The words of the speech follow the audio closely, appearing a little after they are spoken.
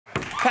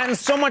Patton,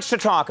 so much to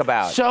talk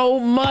about. So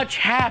much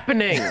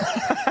happening.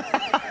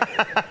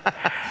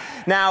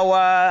 Now,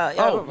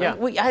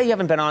 yeah. you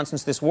haven't been on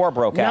since this war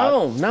broke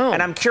out. No.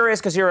 And I'm curious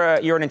because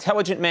you're an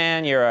intelligent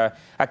man, you're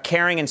a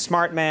caring and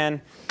smart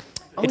man.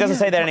 It doesn't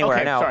say that anywhere.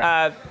 Okay, no.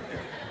 sorry.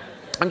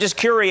 I'm just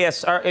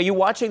curious. Are you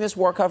watching this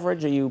war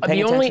coverage? Are you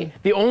paying attention?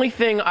 The only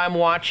thing I'm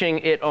watching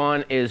it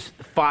on is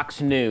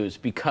Fox News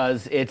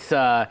because it's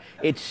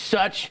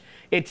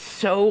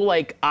so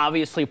like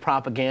obviously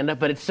propaganda,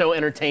 but it's so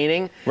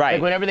entertaining. Right.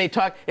 Like whenever they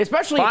talk,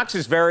 especially Fox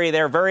is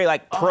they're very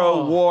like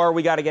pro-war.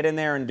 We got to get in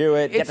there and do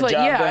it. It's like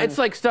it's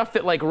like stuff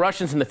that like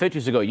Russians in the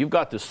 50s would go, you've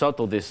got to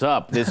settle this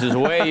up. This is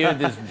way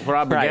this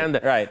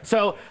propaganda. Right.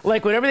 So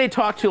like whenever they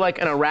talk to like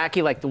an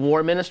Iraqi, like the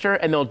war minister,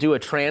 and they'll do a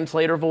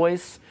translator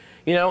voice.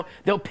 You know,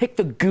 they'll pick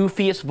the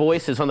goofiest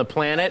voices on the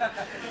planet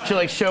to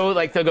like show,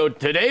 like they'll go,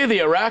 today the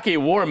Iraqi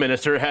war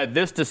minister had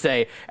this to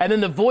say, and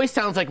then the voice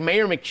sounds like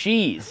Mayor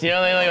McCheese. You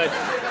know, they're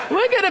like,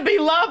 we're gonna be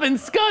lobbing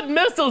Scud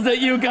missiles at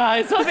you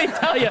guys. Let me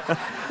tell you,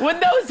 when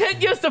those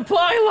hit your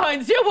supply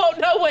lines, you won't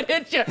know what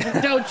hit you,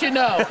 don't you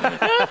know?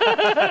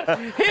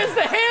 Here's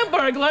the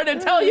Hamburglar to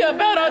tell you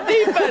about our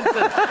defenses.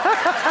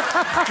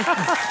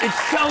 It's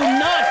so nuts,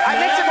 man. I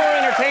think it's more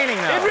entertaining,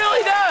 though. It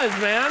really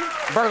does, man.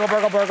 Burgle,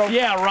 burgle, burgle.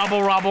 Yeah,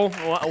 rubble, rubble.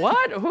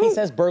 What? Who? He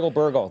says burgle,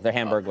 burgle, the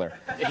Hamburglar.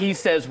 He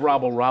says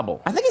rubble,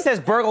 rubble. I think he says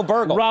burgle,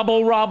 burgle.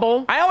 Rubble,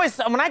 rubble.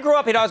 When I grew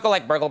up, he'd always go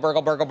like burgle,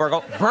 burgle, burgle,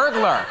 burgle.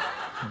 Burglar.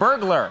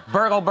 Burglar.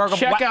 Burgle, burgle.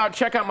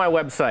 Check out my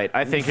website.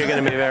 I think you're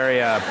going to be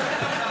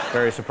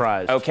very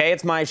surprised. Okay,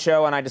 it's my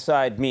show, and I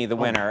decide me, the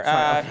winner.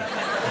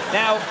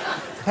 Now,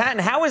 Patton,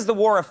 how is the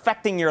war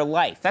affecting your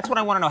life? That's what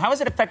I want to know. How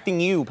is it affecting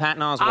you,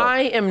 Patton Oswalt?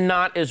 I am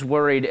not as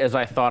worried as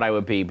I thought I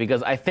would be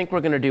because I think we're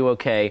going to do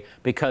okay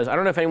because I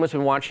don't know if anyone's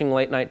been watching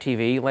late night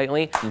TV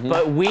lately,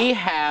 but we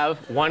have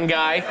one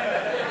guy.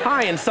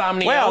 Hi,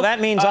 Insomnia. Well,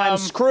 that means I'm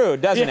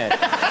screwed, doesn't it?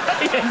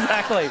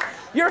 Exactly.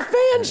 Your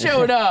fan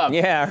showed up.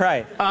 Yeah,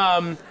 right.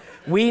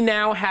 We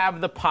now have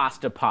the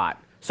pasta pot.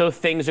 So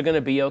things are going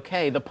to be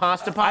okay. The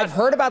pasta pot. I've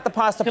heard about the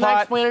pasta pot. Can I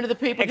explain it to the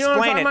people?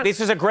 Explain it. This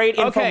is a great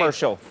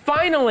infomercial.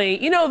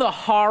 Finally, you know the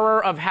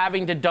horror of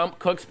having to dump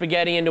cooked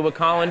spaghetti into a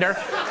colander?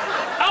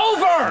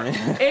 Over!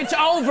 It's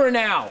over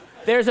now.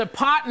 There's a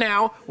pot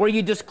now where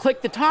you just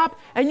click the top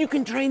and you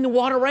can drain the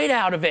water right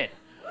out of it.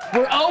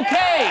 We're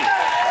okay.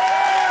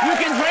 You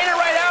can drain it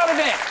right out of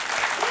it.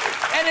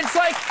 And it's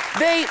like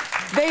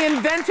they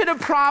invented a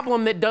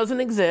problem that doesn't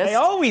exist. They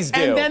always do.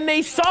 And then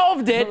they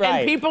solved it,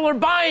 and people are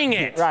buying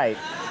it. Right.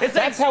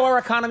 That's how our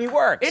economy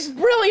works. It's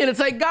brilliant. It's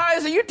like,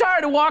 guys, are you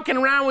tired of walking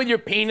around with your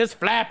penis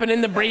flapping in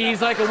the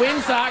breeze like a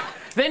windsock?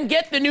 Then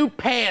get the new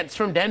pants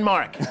from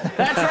Denmark.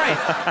 That's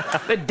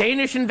right. The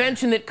Danish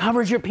invention that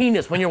covers your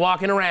penis when you're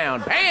walking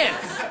around.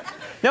 Pants!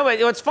 No, but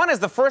what's fun is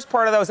the first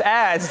part of those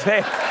ads,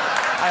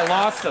 I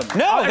lost them.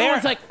 No,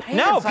 everyone's like, pants.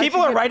 No, people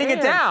are writing it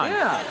down.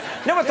 Yeah.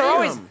 No, but they're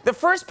always, the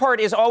first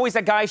part is always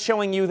a guy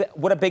showing you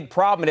what a big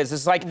problem it is.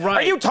 It's like,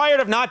 are you tired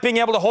of not being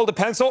able to hold a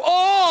pencil?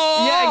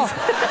 Oh! Yeah,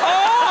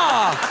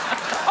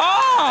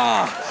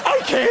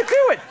 I can't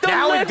do it. The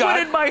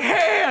liquid in my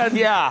hand.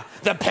 Yeah,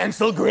 the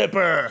pencil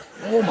gripper.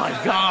 Oh my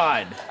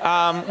God.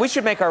 We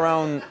should make our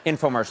own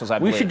infomercials, I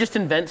believe. We should just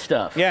invent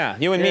stuff. Yeah,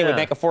 you and me would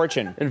make a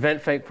fortune.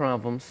 Invent fake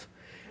problems.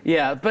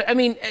 Yeah, but I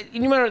mean,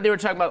 you remember they were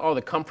talking about all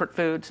the comfort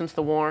food since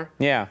the war?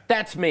 Yeah.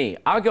 That's me.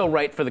 I'll go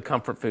right for the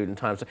comfort food in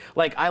times.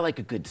 Like, I like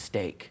a good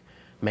steak.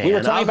 Man, we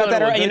were talking about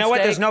that earlier. You know what?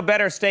 Steak. There's no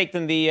better steak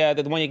than the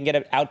one you can get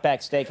at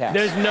Outback Steakhouse.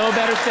 There's no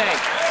better steak.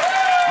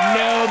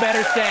 No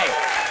better steak.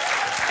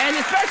 And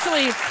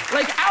especially,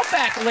 like,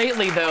 Outback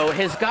lately, though,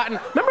 has gotten...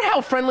 Remember how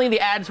friendly the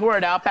ads were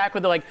at Outback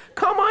where they're like,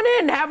 come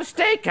on in, have a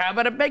steak. How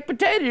about a baked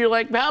potato? You're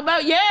like, how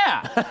about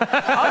yeah?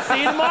 I'll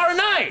see you tomorrow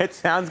night. It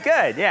sounds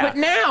good, yeah. But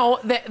now,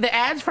 the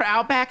ads for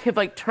Outback have,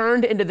 like,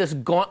 turned into this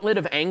gauntlet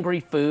of angry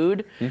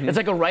food. It's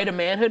like a rite of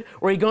manhood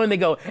where you go and they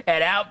go,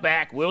 at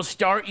Outback, we'll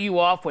start you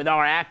off with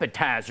our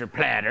appetizer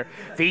platter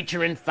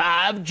featuring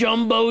 5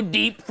 jumbo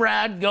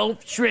deep-fried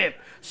Gulf shrimp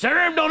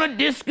served on a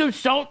disc of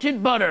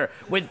salted butter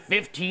with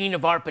 15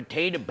 of our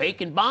potato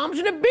bacon bombs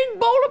and a big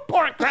bowl of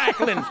pork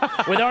cracklings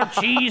with our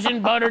cheese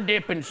and butter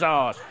dipping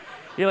sauce.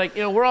 You're like,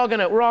 you know, we're all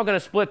gonna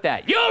split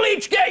that. You'll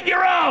each get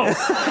your own.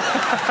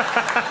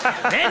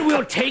 Then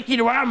we'll take you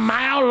to our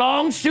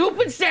mile-long soup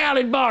and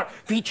salad bar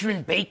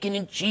featuring bacon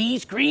and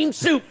cheese cream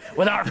soup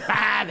with our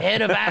 5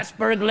 head of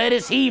iceberg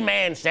lettuce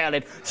He-Man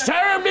salad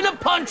served in a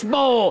punch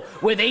bowl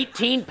with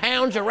 18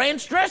 pounds of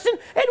ranch dressing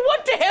and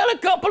what the hell, a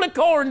couple of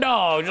corn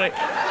dogs. Like,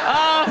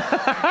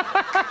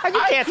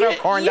 you can't throw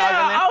corn dogs in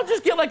there. I'll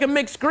just get like a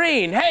mixed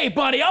screen. Hey,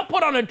 buddy, I'll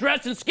put on a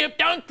dress and skip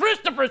down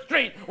Christopher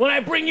Street when I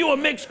bring you a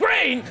mixed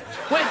screen.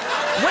 When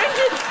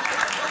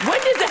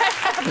did that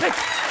happen?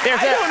 I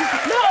don't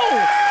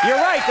know. You're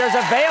right. There's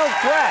a veiled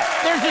threat.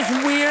 There's this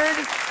weird,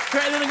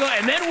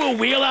 and then we'll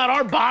wheel out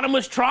our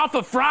bottomless trough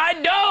of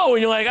fried dough.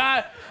 And you're like,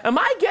 am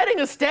I getting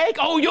a steak?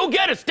 Oh, you'll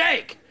get a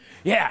steak.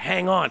 Yeah,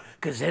 hang on,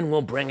 because then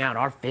we'll bring out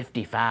our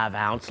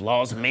 55-ounce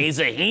Los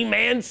Mesa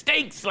He-Man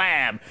steak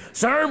slab,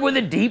 served with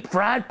a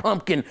deep-fried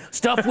pumpkin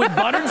stuffed with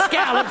buttered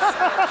scallops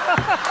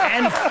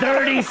and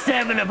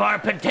 37 of our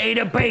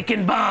potato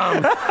bacon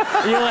bombs.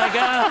 You're like,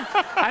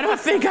 I don't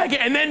think I can.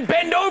 And then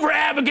bend over,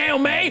 Abigail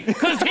May,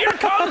 because here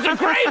comes the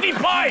gravy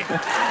pipe.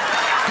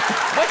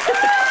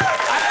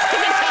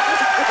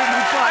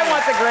 I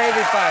want the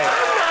gravy pipe.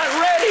 I'm not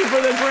ready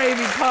for the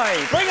gravy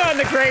pipe. Bring on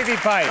the gravy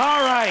pipe.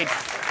 All right.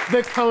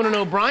 The Conan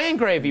O'Brien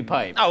gravy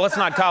pipe. Oh, let's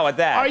not call it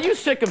that. Are you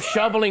sick of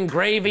shoveling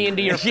gravy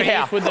into your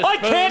face with a spoon? I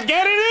can't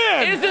get it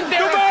in! Isn't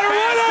there no matter a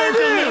what I faster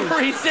do.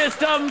 delivery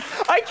system?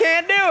 I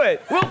can't do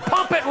it! We'll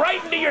pump it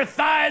right into your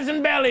thighs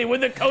and belly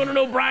with the Conan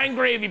O'Brien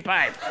gravy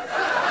pipe.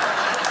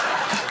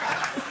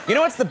 You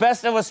know what's the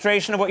best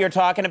illustration of what you're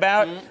talking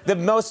about? The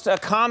most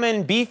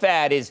common beef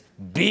ad is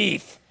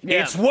beef.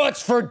 Yeah. It's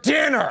what's for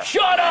dinner.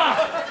 Shut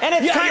up! And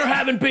it's yeah, kinda, you're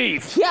having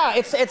beef. Yeah,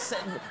 it's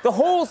the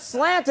whole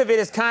slant of it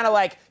is kind of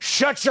like,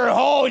 shut your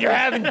hole, you're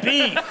having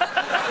beef. What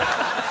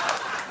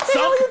the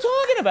hell are you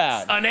talking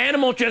about? An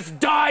animal just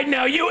died,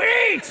 now you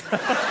eat!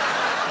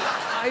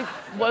 I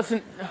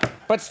wasn't...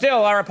 But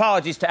still, our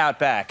apologies to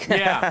Outback.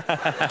 Yeah.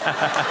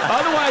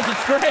 Otherwise,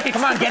 it's great.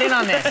 Come on, get in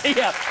on this. Yeah.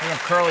 They have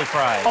curly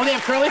fries. Oh, they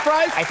have curly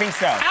fries? I think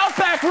so.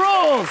 Outback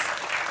rules!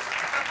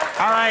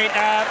 All right,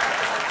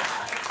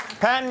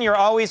 Patton, you're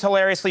always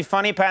hilariously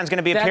funny. Patton's going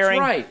to be appearing.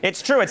 That's right.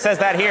 It's true. It says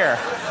that here.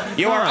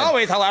 You are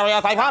always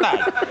hilariously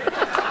funny.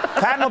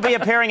 Patton will be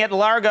appearing at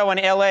Largo in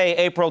L.A.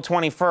 April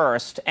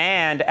 21st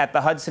and at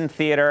the Hudson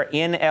Theater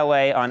in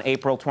L.A. on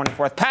April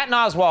 24th. Patton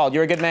Oswalt,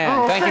 you're a good man.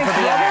 Oh, Thank you for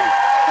being here.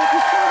 Thank you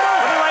so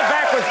much. We'll be right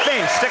back with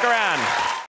Finch. Stick around.